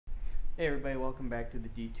Hey everybody, welcome back to the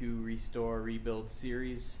D2 Restore Rebuild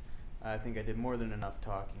series. I think I did more than enough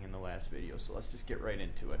talking in the last video, so let's just get right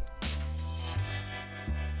into it.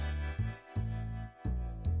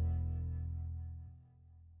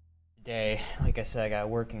 Today, like I said, I got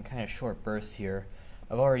work in kind of short bursts here.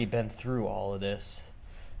 I've already been through all of this,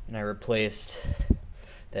 and I replaced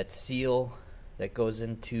that seal that goes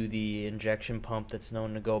into the injection pump that's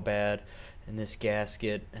known to go bad, and this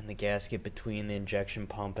gasket, and the gasket between the injection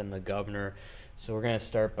pump and the governor. So we're going to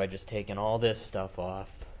start by just taking all this stuff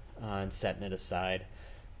off and setting it aside.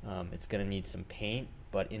 It's going to need some paint,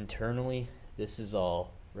 but internally this is all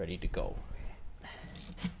ready to go.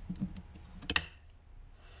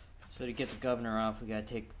 So to get the governor off, we got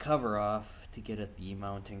to take the cover off to get at the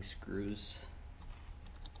mounting screws.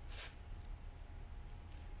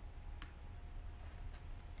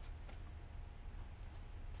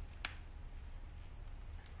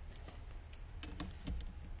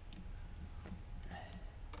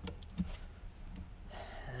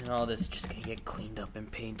 And all this is just going to get cleaned up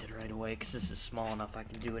and painted right away because this is small enough I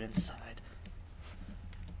can do it inside.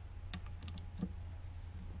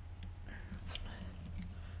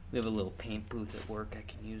 We have a little paint booth at work I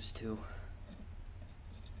can use too.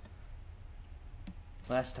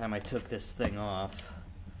 Last time I took this thing off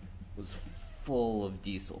was full of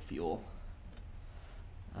diesel fuel.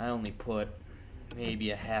 I only put maybe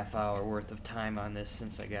a half hour worth of time on this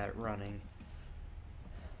since I got it running.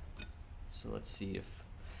 So let's see if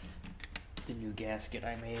the new gasket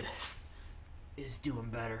I made is doing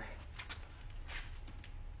better.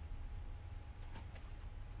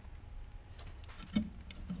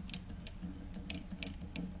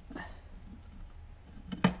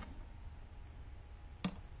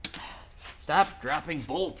 Stop dropping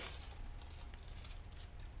bolts!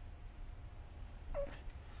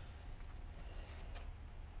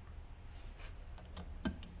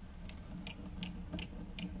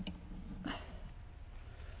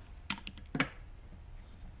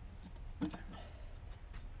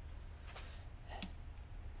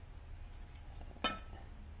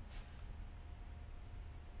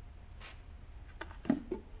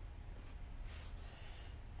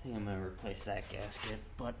 I think I'm going to replace that gasket,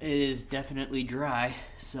 but it is definitely dry,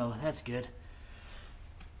 so that's good.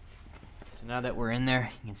 So now that we're in there,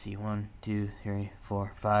 you can see 1, 2, 3,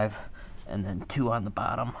 4, 5, and then 2 on the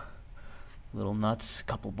bottom. Little nuts,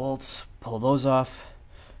 couple bolts, pull those off,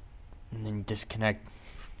 and then disconnect.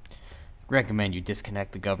 Recommend you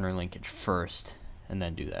disconnect the governor linkage first, and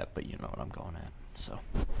then do that, but you know what I'm going at, so.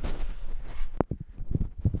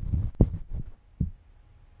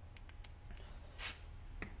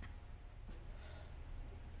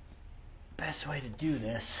 Best way to do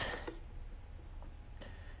this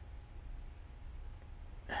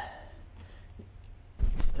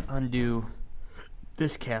is to undo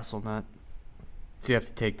this castle nut. So you have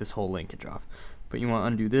to take this whole linkage off, but you want to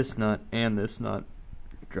undo this nut and this nut.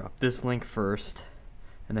 Drop this link first,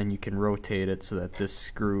 and then you can rotate it so that this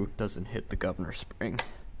screw doesn't hit the governor spring.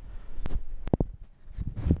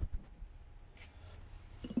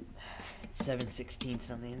 It's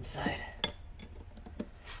 7/16 on the inside.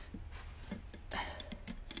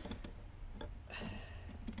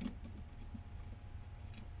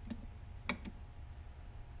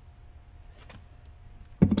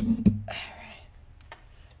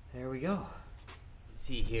 There we go.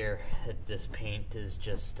 See here that this paint is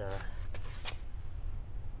just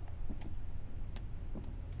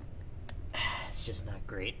it's just not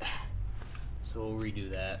great, so we'll redo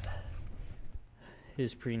that. It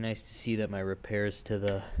is pretty nice to see that my repairs to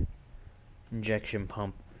the injection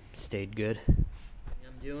pump stayed good. What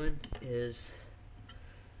I'm doing is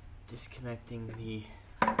disconnecting the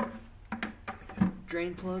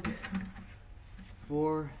drain plug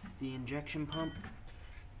for the injection pump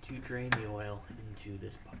to drain the oil into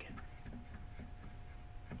this bucket.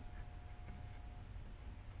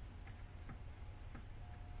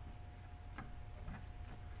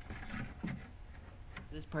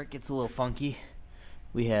 So this part gets a little funky.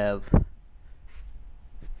 We have,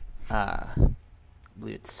 I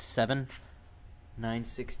believe it's 7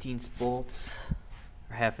 9/16 bolts,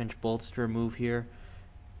 or 1/2-inch bolts to remove here.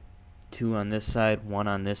 2 on this side, 1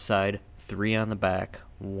 on this side, 3 on the back,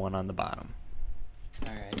 1 on the bottom.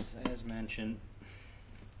 Alright, so as mentioned,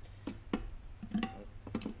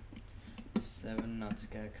 7 nuts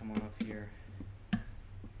gotta come off here.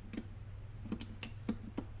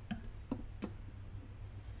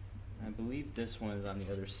 I believe this one is on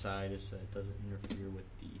the other side so it doesn't interfere with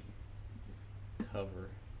the cover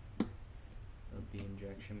of the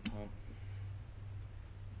injection pump.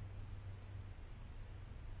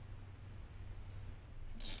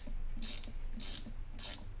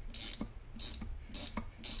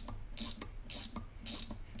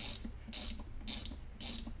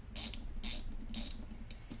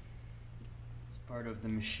 of the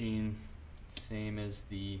machine, same as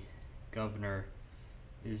the governor,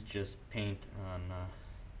 is just paint on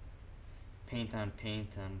paint on paint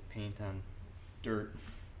on paint on dirt.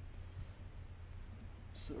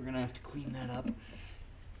 So we're gonna have to clean that up.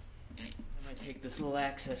 I might take this little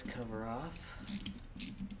access cover off.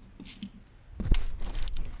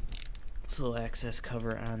 This little access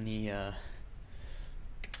cover on the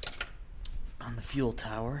fuel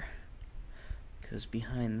tower, because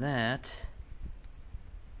behind that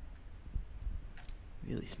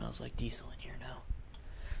really smells like diesel in here now.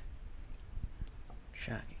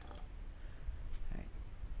 Shocking. Alright.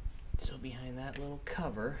 So behind that little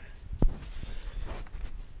cover,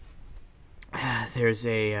 there's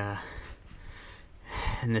a,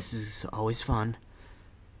 and this is always fun,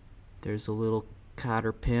 there's a little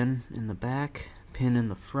cotter pin in the back, pin in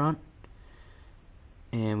the front,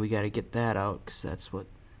 and we got to get that out because that's what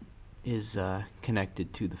is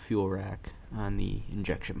connected to the fuel rack on the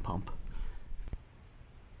injection pump.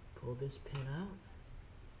 Pull this pin out,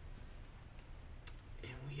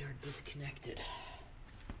 and we are disconnected.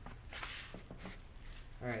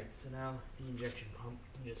 Alright, so now the injection pump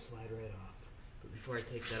can just slide right off. But before I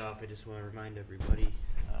take that off, I just want to remind everybody,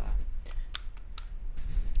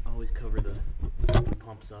 always cover the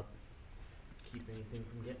pumps up, keep anything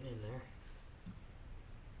from getting in there.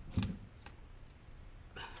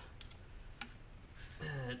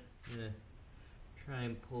 I'm gonna try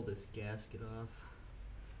and pull this gasket off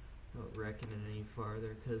without wrecking it any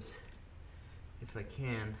farther, because if I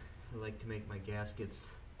can, I like to make my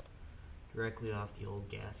gaskets directly off the old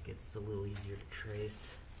gaskets. It's a little easier to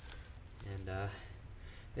trace, and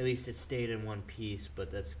at least it stayed in one piece,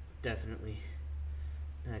 but that's definitely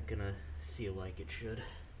not gonna seal like it should.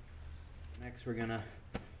 Next we're gonna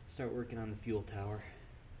start working on the fuel tower.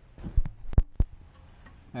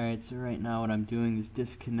 Alright, so right now what I'm doing is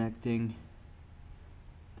disconnecting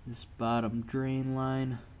this bottom drain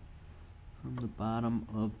line from the bottom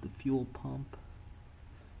of the fuel pump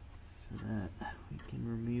so that we can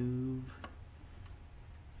remove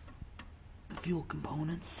the fuel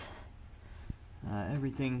components.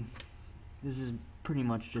 Everything, this is pretty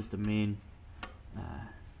much just a main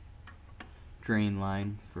drain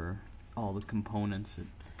line for all the components. It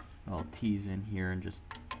all tees in here and just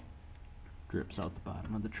drips out the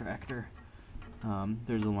bottom of the tractor.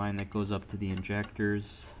 There's a line that goes up to the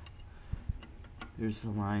injectors. There's a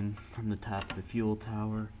line from the top of the fuel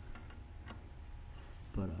tower,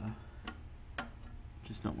 but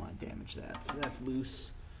just don't want to damage that, so that's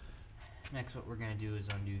loose. Next, what we're going to do is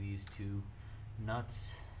undo these two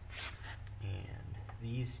nuts and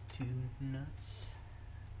these two nuts.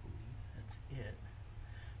 I believe that's it,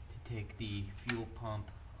 to take the fuel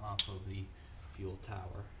pump off of the fuel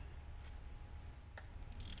tower.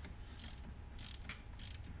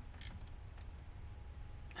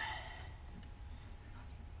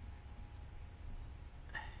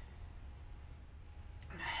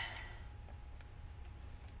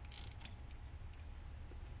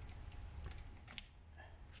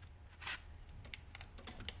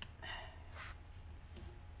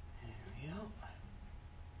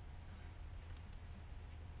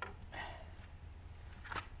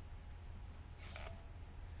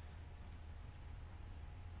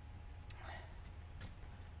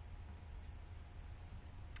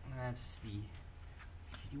 That's the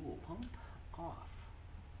fuel pump off.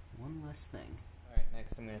 One less thing. Alright,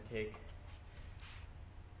 next I'm going to take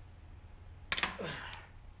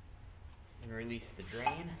and release the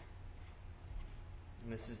drain.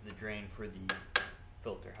 And this is the drain for the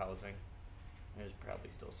filter housing. There's probably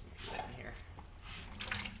still some fuel in here.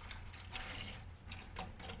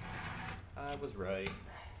 I was right.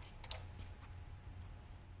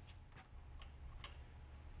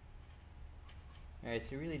 Alright,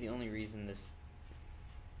 so really the only reason this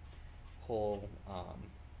whole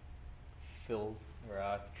fill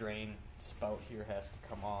or drain spout here has to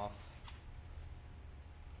come off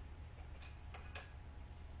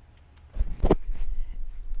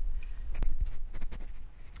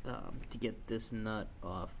to get this nut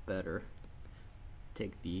off better,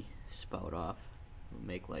 take the spout off, it'll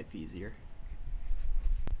make life easier.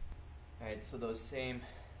 Alright, so those same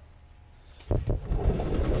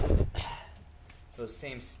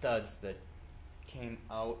studs that came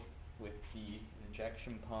out with the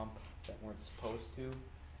injection pump that weren't supposed to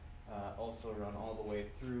also run all the way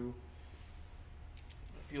through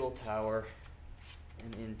the fuel tower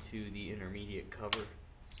and into the intermediate cover.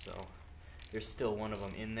 So there's still one of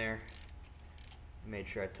them in there. I made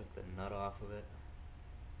sure I took the nut off of it.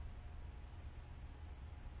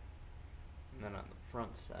 And then on the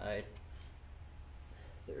front side,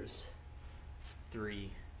 there's 3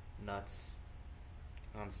 nuts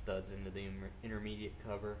on studs into the intermediate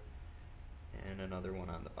cover, and another one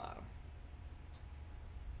on the bottom.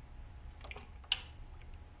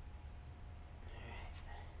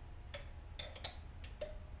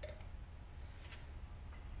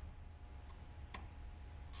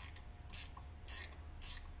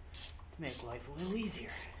 To make life a little easier.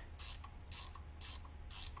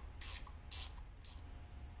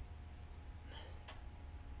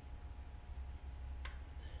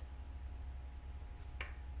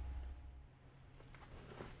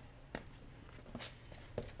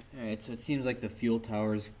 Alright, so it seems like the fuel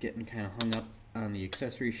tower is getting kind of hung up on the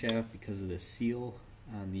accessory shaft because of the seal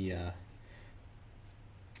on the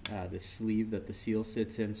sleeve that the seal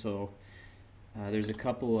sits in. So there's a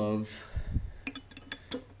couple of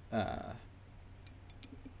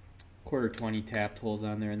quarter 20 tapped holes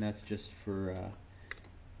on there, and that's just for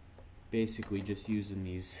basically just using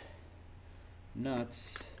these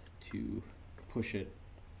nuts to push it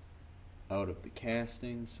out of the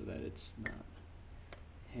casting so that it's not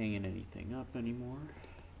hanging anything up anymore.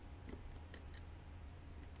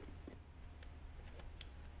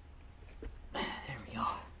 There we go.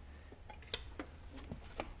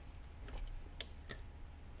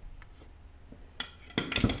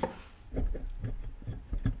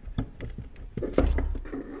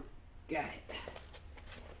 Got it.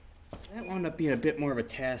 That wound up being a bit more of a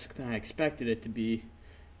task than I expected it to be.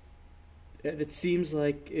 And it seems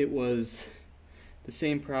like it was the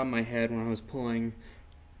same problem I had when I was pulling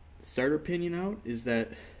the starter pinion out, is that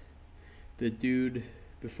the dude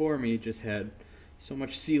before me just had so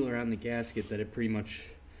much sealer on the gasket that it pretty much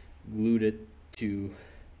glued it to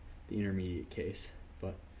the intermediate case.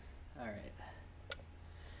 But alright,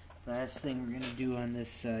 last thing we're going to do on this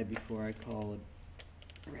side before I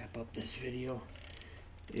wrap up this video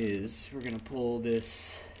is we're going to pull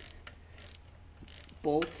this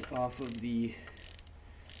bolt off of the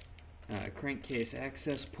crankcase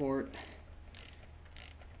access port,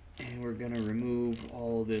 and we're going to remove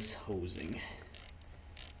all this hosing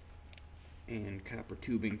and copper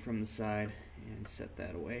tubing from the side and set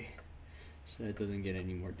that away so that it doesn't get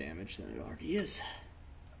any more damage than it already is.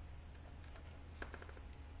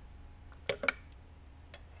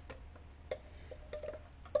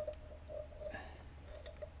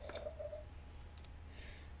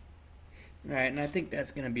 Alright, and I think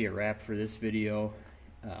that's going to be a wrap for this video.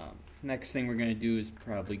 Next thing we're going to do is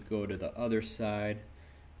probably go to the other side,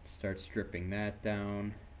 start stripping that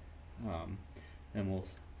down, then we'll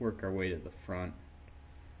work our way to the front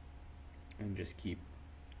and just keep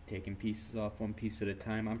taking pieces off one piece at a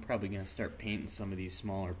time. I'm probably going to start painting some of these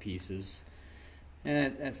smaller pieces,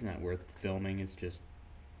 and that's not worth filming, it's just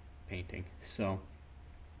painting. So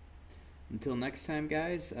until next time,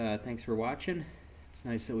 guys, thanks for watching. It's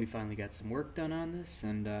nice that we finally got some work done on this,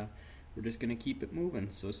 and we're just going to keep it moving,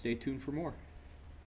 so stay tuned for more.